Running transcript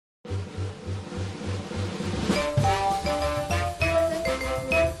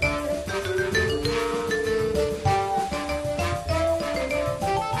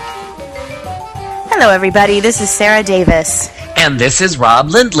Hello, everybody. This is Sarah Davis. And this is Rob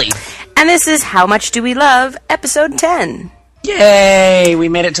Lindley. And this is How Much Do We Love, Episode 10. Yay! We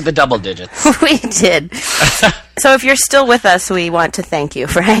made it to the double digits. We did. So if you're still with us, we want to thank you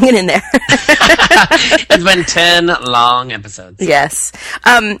for hanging in there. It's been 10 long episodes. Yes.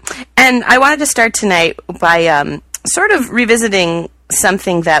 And I wanted to start tonight by sort of revisiting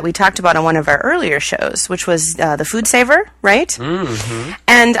something that we talked about on one of our earlier shows, which was the food saver, right? Mm-hmm.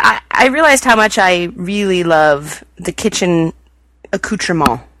 And I realized how much I really love the kitchen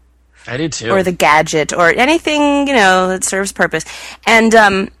accoutrement. I do too. Or the gadget, or anything, that serves purpose. And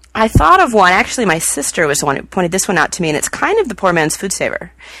I thought of one. Actually, my sister was the one who pointed this one out to me, and it's kind of the poor man's food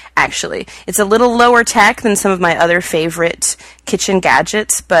saver, actually. It's a little lower tech than some of my other favorite kitchen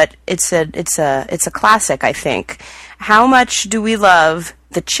gadgets, but it's a classic, I think. How much do we love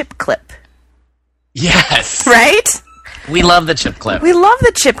the chip clip? Yes. Right? We love the chip clip. We love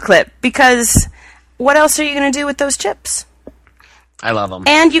the chip clip, because what else are you going to do with those chips? I love them.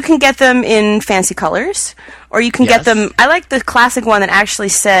 And you can get them in fancy colors, or you can get them... I like the classic one that actually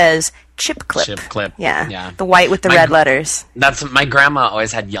says chip clip. Chip clip. Yeah. The white with the red letters. My grandma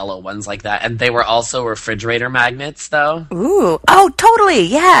always had yellow ones like that, and they were also refrigerator magnets, though. Ooh. Oh, totally,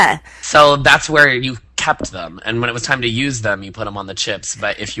 yeah. So that's where you kept them, and when it was time to use them, you put them on the chips,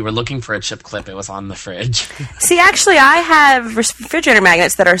 but if you were looking for a chip clip, it was on the fridge. See, actually, I have refrigerator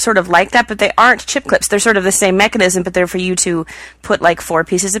magnets that are sort of like that, but they aren't chip clips. They're sort of the same mechanism, but they're for you to put, 4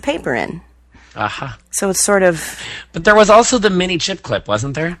 pieces of paper in. Uh-huh. So it's sort of... But there was also the mini chip clip,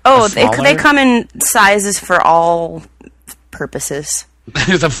 wasn't there? Oh, they come in sizes for all purposes.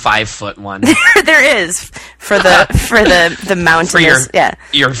 There's a 5-foot one. There is for the mountainous.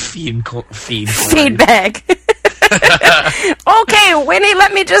 Your feed bag. Okay, Winnie,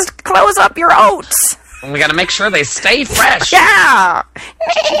 let me just close up your oats. We got to make sure they stay fresh. Yeah.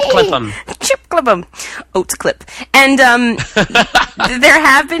 Chip clip them. Oats clip. And there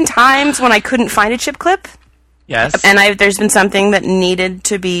have been times when I couldn't find a chip clip. Yes. And there's been something that needed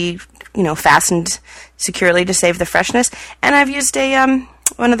to be, fastened securely to save the freshness. And I've used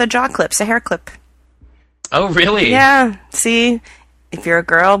one of the jaw clips, a hair clip. Oh, really? Yeah. See, if you're a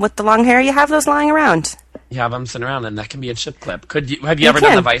girl with the long hair, you have those lying around. You have them sitting around, and that can be a chip clip. Have you ever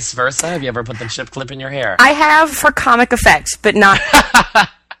done the vice versa? Have you ever put the chip clip in your hair? I have for comic effect, but not...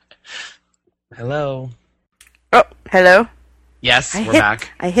 Hello. Oh, hello? Yes, we're back.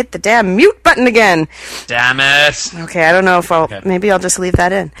 I hit the damn mute button again. Damn it. Okay, I don't know if maybe I'll just leave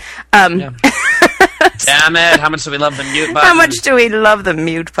that in. Yeah. Damn it. How much do we love the mute button? How much do we love the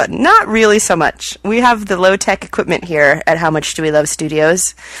mute button? Not really so much. We have the low-tech equipment here at How Much Do We Love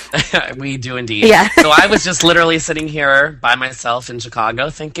Studios. We do indeed. Yeah. So I was just literally sitting here by myself in Chicago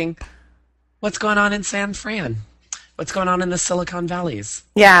thinking, what's going on in San Fran? What's going on in the Silicon Valleys?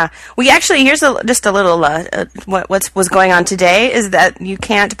 Yeah. We actually, here's just a little, what's going on today is that you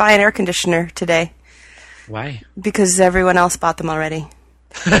can't buy an air conditioner today. Why? Because everyone else bought them already.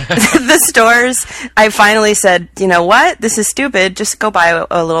 The stores, I finally said, you know what? This is stupid. Just go buy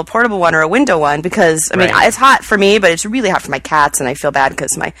a little portable one or a window one because, I mean, it's hot for me, but it's really hot for my cats, and I feel bad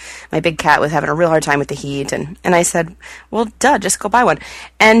because my big cat was having a real hard time with the heat, and I said, well, just go buy one.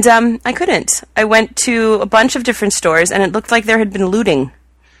 And I couldn't. I went to a bunch of different stores, and it looked like there had been looting.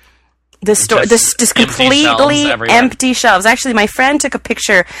 This store, this completely empty shelves. Actually, my friend took a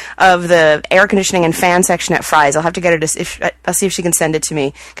picture of the air conditioning and fan section at Fry's. I'll have to get her I'll see if she can send it to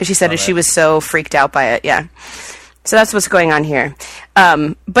me because she said she was so freaked out by it. Yeah. So that's what's going on here.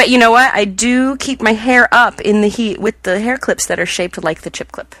 But you know what? I do keep my hair up in the heat with the hair clips that are shaped like the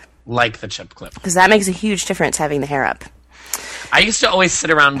chip clip. Like the chip clip. Because that makes a huge difference having the hair up. I used to always sit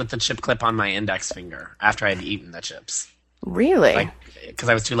around with the chip clip on my index finger after I had eaten the chips. Really? Because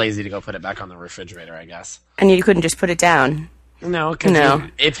I was too lazy to go put it back on the refrigerator, I guess. And you couldn't just put it down? No, because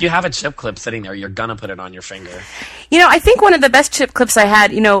if you have a chip clip sitting there, you're going to put it on your finger. I think one of the best chip clips I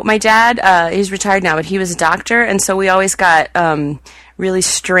had, my dad, he's retired now, but he was a doctor, and so we always got really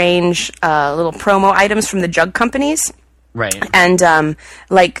strange little promo items from the drug companies. Right. And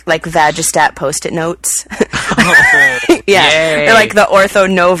like Vagistat Post-it notes. Yeah. Yay. They're like the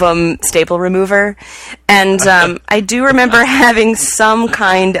Ortho Novum staple remover. And I do remember having some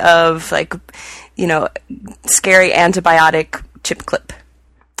kind of scary antibiotic chip clip.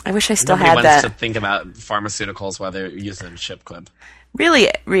 I wish I still had that. Nobody wants to think about pharmaceuticals while they're using a chip clip. Really,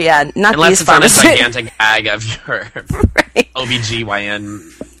 yeah, not unless these it's on a pharmaceuticals. gigantic bag of your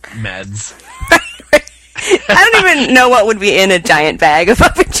OBGYN meds. I don't even know what would be in a giant bag of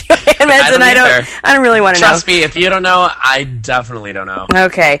OBGYN and I don't really want to know. Trust me, if you don't know, I definitely don't know.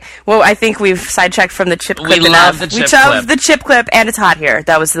 Okay. Well, I think we've sidetracked from the chip clip We enough. love the chip we clip. love the chip clip, and it's hot here.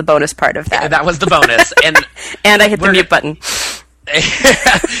 That was the bonus part of that. That was the bonus. And I hit the mute button.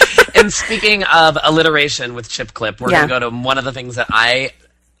 And speaking of alliteration with chip clip, we're going to go to one of the things that I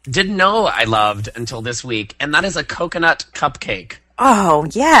didn't know I loved until this week, and that is a coconut cupcake. Oh,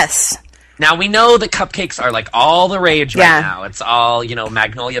 yes. Now, we know that cupcakes are like all the rage right now. It's all,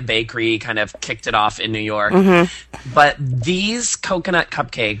 Magnolia Bakery kind of kicked it off in New York. Mm-hmm. But these coconut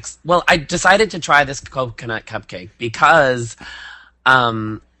cupcakes, well, I decided to try this coconut cupcake because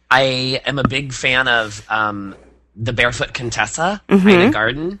I am a big fan of the Barefoot Contessa, Ina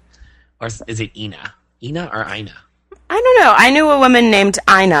Garten. Or is it Ina? Ina or Ina? I don't know. I knew a woman named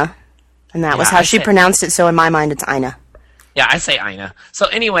Ina, and that was how she pronounced it, so in my mind it's Ina. Yeah, I say Ina. So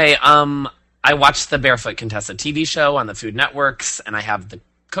anyway, I watched the Barefoot Contessa TV show on the Food Networks, and I have the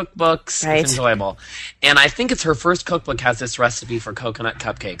cookbooks. Right. It's enjoyable. And I think it's her first cookbook has this recipe for coconut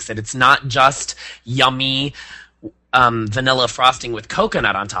cupcakes, that it's not just yummy vanilla frosting with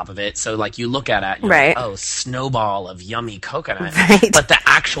coconut on top of it. So, like, you look at it, and you're like, oh, snowball of yummy coconut. Right. But the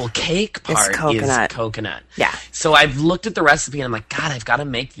actual cake part is coconut. Yeah. So I've looked at the recipe, and I'm like, God, I've got to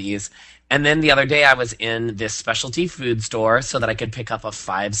make these. And then the other day I was in this specialty food store so that I could pick up a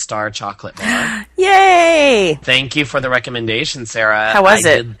 5-star chocolate bar. Yay! Thank you for the recommendation, Sarah. How was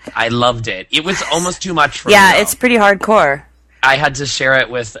it? I loved it. It was almost too much for me. Yeah, it's pretty hardcore. I had to share it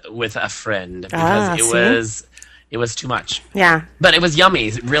with a friend because it was too much. Yeah. But it was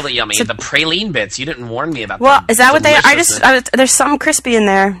yummy, really yummy. The praline bits, you didn't warn me about them. Well, is that what there's some crispy in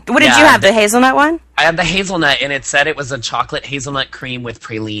there. What did you have, the hazelnut one? I had the hazelnut, and it said it was a chocolate hazelnut cream with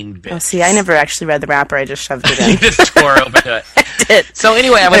praline bits. Oh, see, I never actually read the wrapper. I just shoved it in. You just tore open to it. I did. So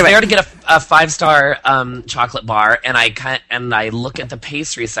anyway, I was there to get a 5-star chocolate bar, and I look at the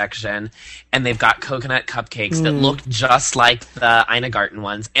pastry section, and they've got coconut cupcakes that look just like the Ina Garten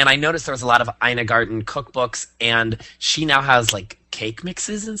ones. And I noticed there was a lot of Ina Garten cookbooks, and she now has like cake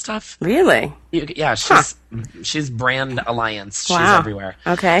mixes and stuff. Really? Yeah, she's brand alliance. Wow. She's everywhere.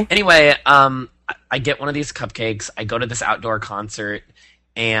 Okay. Anyway, I get one of these cupcakes. I go to this outdoor concert,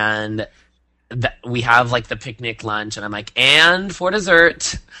 and we have like the picnic lunch, and I'm like, and for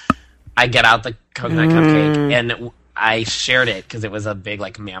dessert, I get out the coconut cupcake, and I shared it because it was a big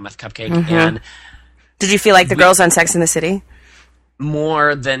like mammoth cupcake. And did you feel like the girls on Sex and the City?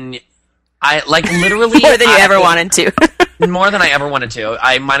 More than I like, literally more than you ever wanted to. More than I ever wanted to.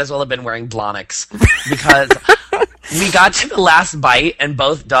 I might as well have been wearing Blahniks because we got to the last bite, and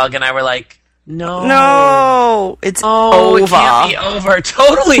both Doug and I were like, No, it's over. It can't be over.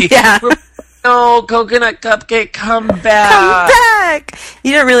 Totally. Yeah. No, coconut cupcake, come back. Come back.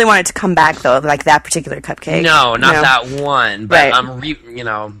 You didn't really want it to come back, though, like that particular cupcake. No, not that one. But,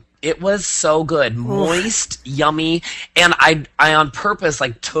 right. It was so good. Moist, yummy. And I on purpose,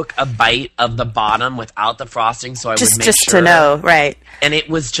 like, took a bite of the bottom without the frosting so I would make sure. Just to know, right. And it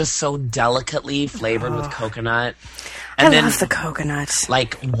was just so delicately flavored with coconut. And I love the coconut.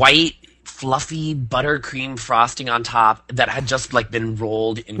 Like, white, fluffy buttercream frosting on top that had just like been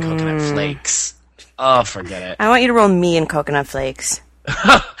rolled in coconut flakes. Oh, forget it. I want you to roll me in coconut flakes.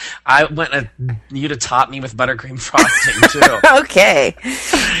 I want you to top me with buttercream frosting too. Okay.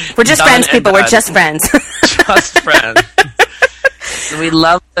 We're just friends, people. We're just friends. Just friends. We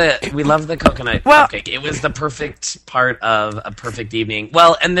love the coconut cupcake. It was the perfect part of a perfect evening.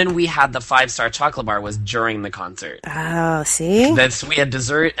 Well, and then we had the 5-star chocolate bar was during the concert. Oh, see? So we had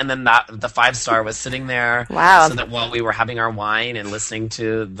dessert, and then the 5-star was sitting there. Wow. So that while we were having our wine and listening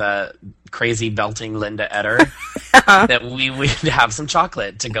to the crazy belting Linda Eder, that we would have some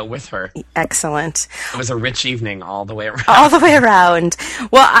chocolate to go with her. Excellent. It was a rich evening all the way around. All the way around.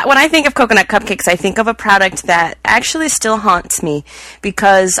 Well, when I think of coconut cupcakes, I think of a product that actually still haunts me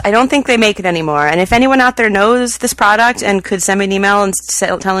because I don't think they make it anymore. And if anyone out there knows this product and could send me an email and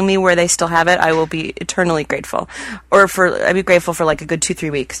telling me where they still have it, I will be eternally grateful. I'd be grateful for like a good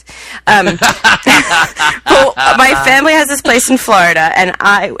 2-3 weeks. Well, my family has this place in Florida, and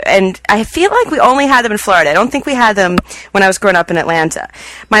I feel like we only had them in Florida. I don't think we had them when I was growing up in Atlanta.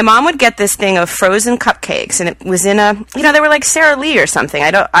 My mom would get this thing of frozen cupcakes, and it was in they were like Sara Lee or something.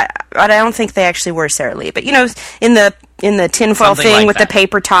 I don't think they actually were Sara Lee, but in the tinfoil something thing like with that. the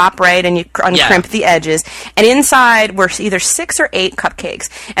paper top, right? And you uncrimp the edges. And inside were either 6 or 8 cupcakes.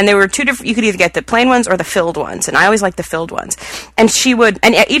 And they were 2 different, you could either get the plain ones or the filled ones. And I always liked the filled ones. And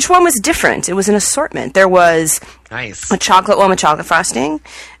and each one was different. It was an assortment. There was a chocolate one with chocolate frosting.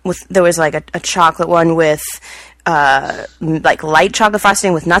 There was like a chocolate one with like light chocolate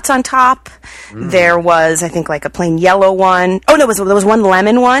frosting with nuts on top. There was, I think, like a plain yellow one. Oh, no, there was one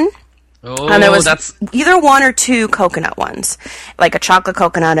lemon one. Oh, and there was either one or two coconut ones, like a chocolate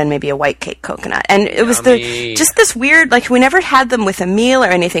coconut and maybe a white cake coconut. And it was just this weird, like we never had them with a meal or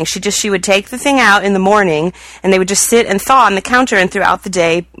anything. She would take the thing out in the morning and they would just sit and thaw on the counter, and throughout the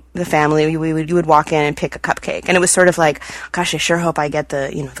day, the family, you would walk in and pick a cupcake. And it was sort of like, gosh, I sure hope I get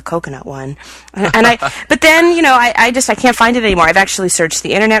the coconut one. But then, I can't find it anymore. I've actually searched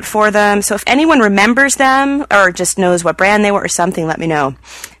the internet for them. So if anyone remembers them or just knows what brand they were or something, let me know.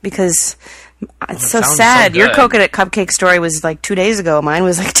 Because it's so sad. Your coconut cupcake story was like 2 days ago. Mine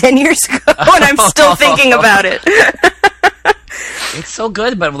was like 10 years ago, and I'm still thinking about it. It's so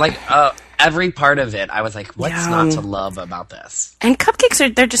good, but like every part of it, I was like, what's not to love about this? And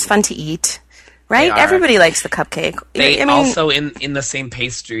cupcakes they're just fun to eat, right? Everybody likes the cupcake. They also, in the same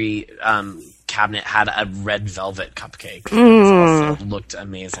pastry cabinet, had a red velvet cupcake. That also looked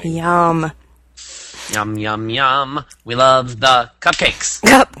amazing. Yum. Yum, yum, yum. We love the cupcakes.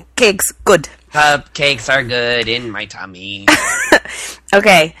 Cupcakes, good. Cupcakes are good in my tummy.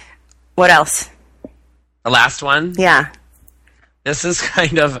 Okay, what else? The last one? Yeah. This is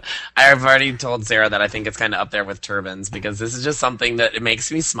kind of, I've already told Sarah that I think it's kind of up there with turbans, because this is just something that it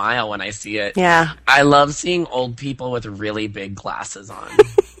makes me smile when I see it. Yeah. I love seeing old people with really big glasses on.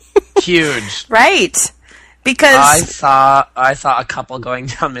 Huge. Right. Because I saw a couple going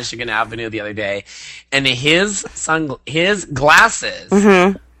down Michigan Avenue the other day, and his glasses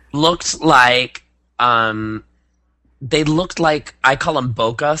looked like they looked like, I call them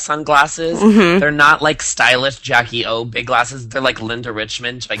bokeh sunglasses. They're not like stylish Jackie O big glasses. They're like Linda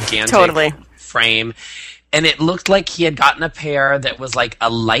Richmond, gigantic frame. And it looked like he had gotten a pair that was like a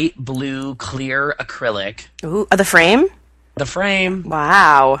light blue clear acrylic. Ooh, the frame? The frame.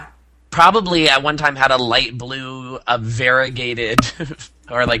 Wow. Probably at one time had a light blue, variegated,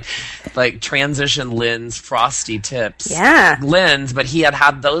 or like transition lens, frosty tips. Yeah. Lens, but he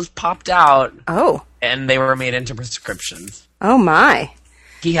had those popped out. Oh. And they were made into prescriptions. Oh my.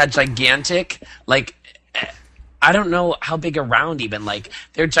 He had gigantic, like, I don't know how big around even, like,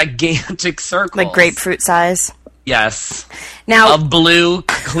 they're gigantic circles. Like grapefruit size? Yes. Now, of blue,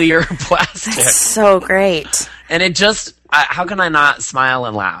 clear plastic. That's so great. And it just, how can I not smile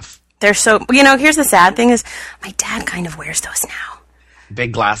and laugh? They're so, here's the sad thing is, my dad kind of wears those now.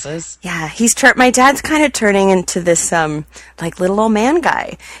 Big glasses? Yeah, my dad's kind of turning into this, like, little old man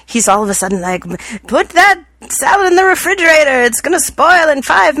guy. He's all of a sudden like, put that salad in the refrigerator, it's gonna spoil in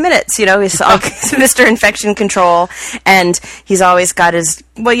 5 minutes. He's like Mr. Infection Control, and he's always got his,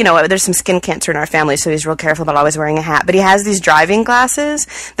 there's some skin cancer in our family, so he's real careful about always wearing a hat. But he has these driving glasses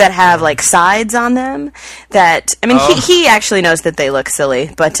that have, like, sides on them that, he actually knows that they look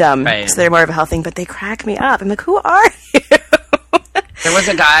silly, but, so they're more of a health thing, but they crack me up. I'm like, who are you? There was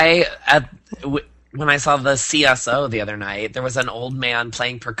a guy when I saw the CSO the other night, there was an old man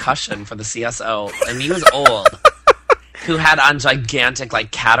playing percussion for the CSO, and he was old, who had on gigantic,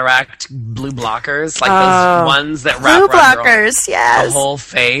 like, cataract blue blockers, like those ones that wrap around the whole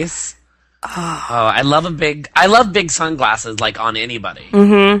face. Oh, I love big sunglasses, like, on anybody.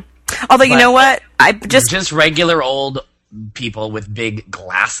 Mm-hmm. Although, you know what? Just regular old people with big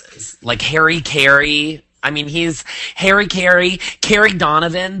glasses. Like Harry Carey. He's Harry Carey, Carrie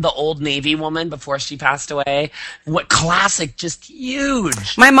Donovan, the old Navy woman before she passed away. What classic, just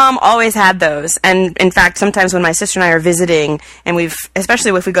huge. My mom always had those. And in fact, sometimes when my sister and I are visiting, and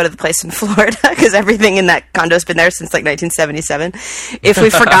especially if we go to the place in Florida, because everything in that condo's been there since like 1977, if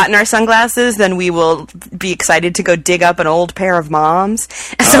we've forgotten our sunglasses, then we will be excited to go dig up an old pair of mom's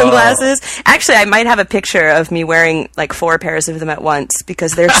sunglasses. Actually, I might have a picture of me wearing like 4 pairs of them at once,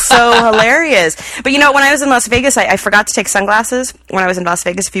 because they're so hilarious. But when I was in Las Vegas, I forgot to take sunglasses when I was in Las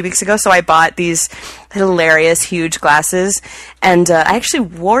Vegas a few weeks ago, so I bought these hilarious, huge glasses, and I actually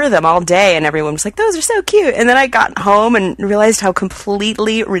wore them all day, and everyone was like, those are so cute. And then I got home and realized how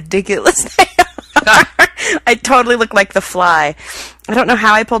completely ridiculous they are. I totally look like the Fly. I don't know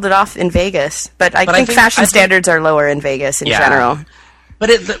how I pulled it off in Vegas, but I think fashion standards are lower in Vegas in general.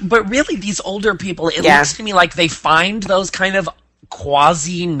 But really, these older people, it looks to me like they find those kind of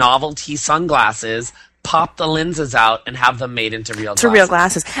quasi-novelty sunglasses, pop the lenses out, and have them made into real glasses. Real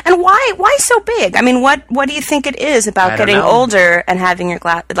glasses. And why so big? What do you think it is about getting older and having your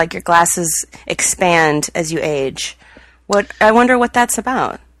glasses expand as you age? I wonder what that's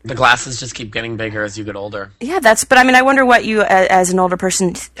about. The glasses just keep getting bigger as you get older. Yeah, but I wonder what you, as an older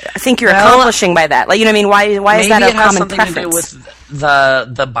person, think you're accomplishing by that. Like, Why is that a common preference? Maybe it has something to do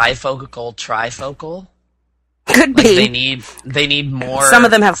with the bifocal, trifocal. Could be. They need more. Some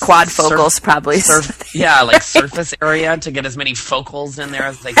of them have quad focals, probably. Like surface area to get as many focals in there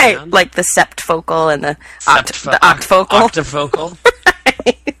as they can. Like the septfocal and the octofocal. Octofocal.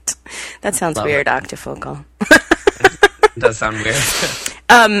 Right. That sounds weird, octofocal. It does sound weird.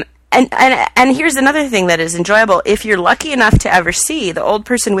 And here's another thing that is enjoyable. If you're lucky enough to ever see the old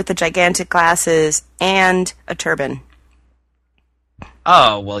person with the gigantic glasses and a turban.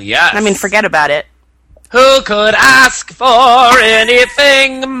 Oh, well, yes. I mean, forget about it. Who could ask for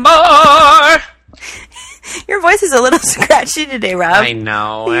anything more? Your voice is a little scratchy today, Rob. I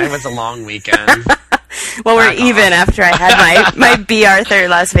know. It was a long weekend. Well, we're even after I had my B. Arthur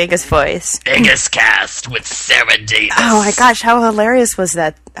Las Vegas voice. Vegas Cast with Sarah Davis. Oh my gosh, how hilarious was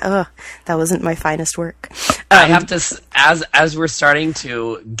that? Oh, that wasn't my finest work. I have to, as we're starting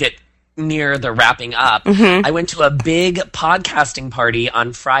to get near the wrapping up, I went to a big podcasting party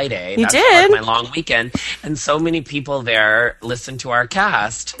on Friday. You did? My long weekend. And so many people there listen to our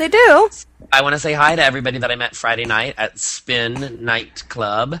cast. They do. I want to say hi to everybody that I met Friday night at Spin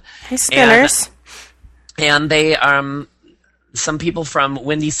Nightclub. Hey, Spinners. And they, some people from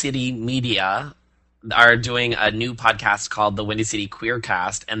Windy City Media are doing a new podcast called the Windy City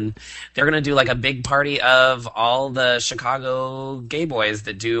Queercast, and they're going to do like a big party of all the Chicago gay boys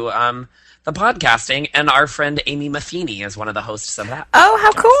that do the podcasting, and our friend Amy Matheny is one of the hosts of that. Oh,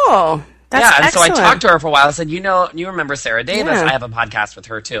 how cool. That's and excellent. so I talked to her for a while. I said, you remember Sarah Davis? Yeah. I have a podcast with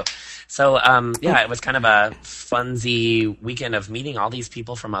her too. So, it was kind of a funsy weekend of meeting all these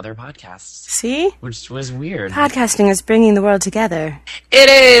people from other podcasts. See? Which was weird. Podcasting is bringing the world together. It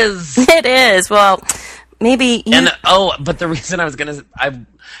is! It is. Well, maybe you... But the reason I was going to...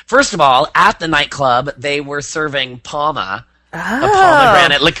 First of all, at the nightclub, they were serving Palma. A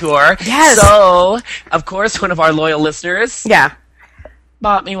pomegranate liqueur. Yes. So, of course, one of our loyal listeners... Yeah.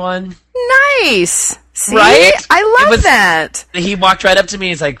 Bought me one. Nice. See? Right? I love that. He walked right up to me.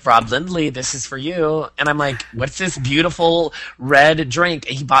 He's like, Rob Lindley, this is for you. And I'm like, what's this beautiful red drink?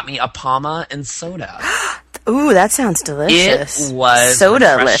 And he bought me a Palma and soda. Ooh, that sounds delicious. It was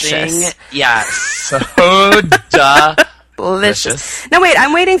soda-licious. Yeah, soda. Delicious. Now wait,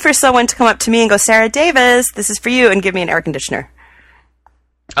 I'm waiting for someone to come up to me and go, Sarah Davis, this is for you, and give me an air conditioner.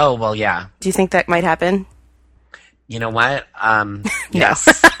 Oh, well, yeah. Do you think that might happen? You know what?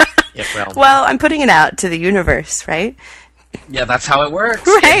 Yes. It will. Well, I'm putting it out to the universe, right? Yeah, that's how it works.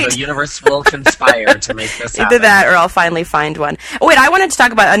 Right. The universe will conspire to make this happen. Either that or I'll finally find one. Oh, wait, I wanted to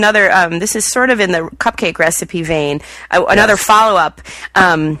talk about another, this is sort of in the cupcake recipe vein, another follow-up.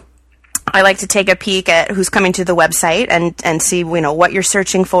 I like to take a peek at who's coming to the website and see, what you're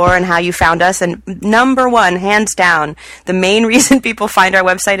searching for and how you found us. And number one, hands down, the main reason people find our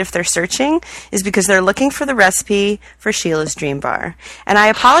website if they're searching is because they're looking for the recipe for Sheila's Dream Bar. And I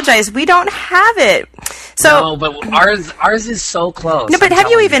apologize, we don't have it. So no, but ours is so close. No, but have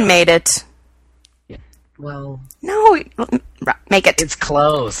you even made it? Yeah. Well, no, make it. It's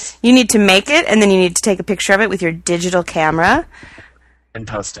close. You need to make it, and then you need to take a picture of it with your digital camera. And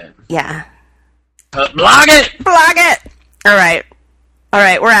post it. Yeah. Blog it! Blog it! All right,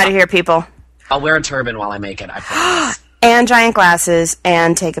 we're out of here, people. I'll wear a turban while I make it, I promise. And giant glasses,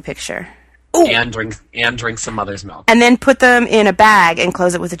 and take a picture. Ooh. And drink some mother's milk. And then put them in a bag and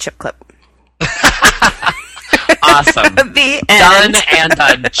close it with a chip clip. Awesome. The end. Done and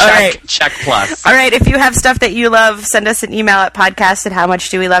done. Check, right. Check plus. All right, if you have stuff that you love, send us an email at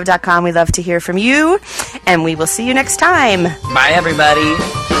podcast@howmuchdowelove.com. We love to hear from you, and we will see you next time. Bye, everybody.